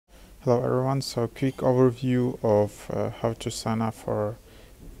Hello everyone, so quick overview of how to sign up for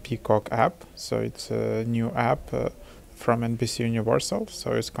Peacock app. So it's a new app from NBC Universal,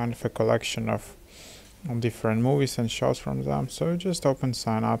 so it's kind of a collection of different movies and shows from them. So just open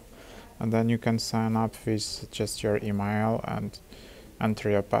sign up and then you can sign up with just your email and enter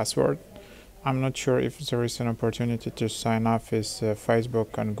your password. I'm not sure if there is an opportunity to sign up with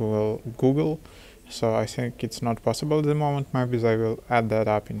Facebook and Google, so I think it's not possible at the moment. Maybe they will add that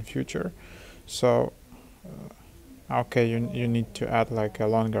up in future. So okay, you need to add like a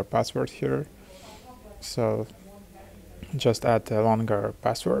longer password here, so just add a longer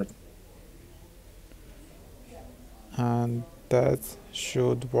password and that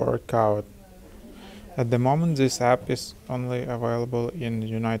should work out. At the moment this app is only available in the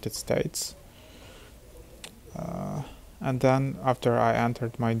United States. And then after I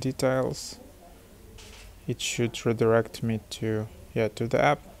entered my details, it should redirect me to the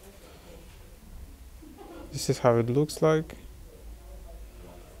app. This is how it looks like.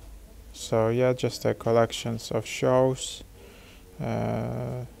 So yeah, just a collections of shows.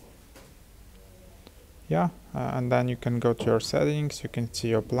 And then you can go to your settings, you can see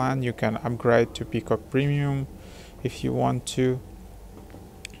your plan, you can upgrade to Peacock Premium if you want to.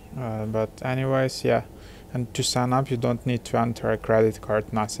 But anyways, yeah. And to sign up, you don't need to enter a credit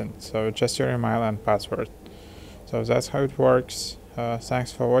card, nothing. So just your email and password. So that's how it works.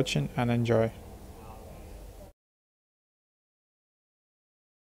 Thanks for watching and enjoy.